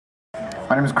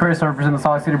My name is Chris. I represent the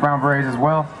Salt Lake City Brown Berets as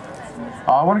well.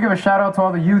 I want to give a shout out to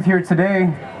all the youth here today.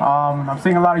 I'm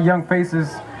seeing a lot of young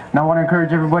faces, and I want to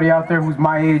encourage everybody out there who's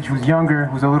my age, who's younger,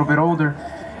 who's a little bit older,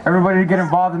 everybody to get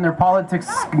involved in their politics,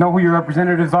 know who your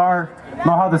representatives are,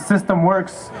 know how the system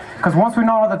works, because once we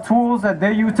know all the tools that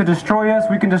they use to destroy us,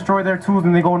 we can destroy their tools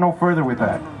and they go no further with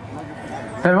that.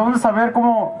 Debemos de saber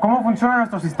cómo funciona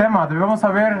nuestro sistema, debemos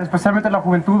saber, especialmente la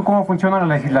juventud, cómo funciona la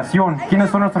legislación,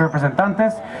 quiénes son nuestros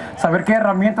representantes, saber qué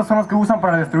herramientas son los que usan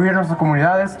para destruir nuestras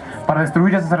comunidades, para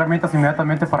destruir esas herramientas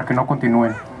inmediatamente para que no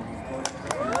continúen.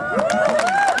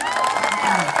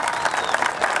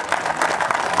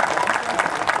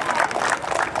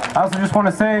 I also just want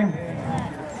to say,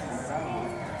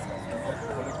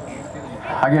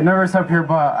 I get nervous up here,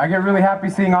 but I get really happy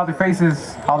seeing all the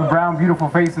faces, all the brown, beautiful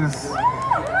faces.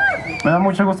 Me da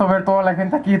mucho gusto ver toda la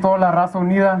gente aquí, toda la raza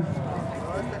unida.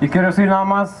 Y quiero decir nada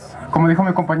más, como dijo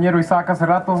mi compañero Isaac hace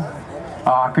rato,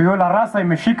 que viva la raza y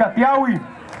Mexica Tiahui.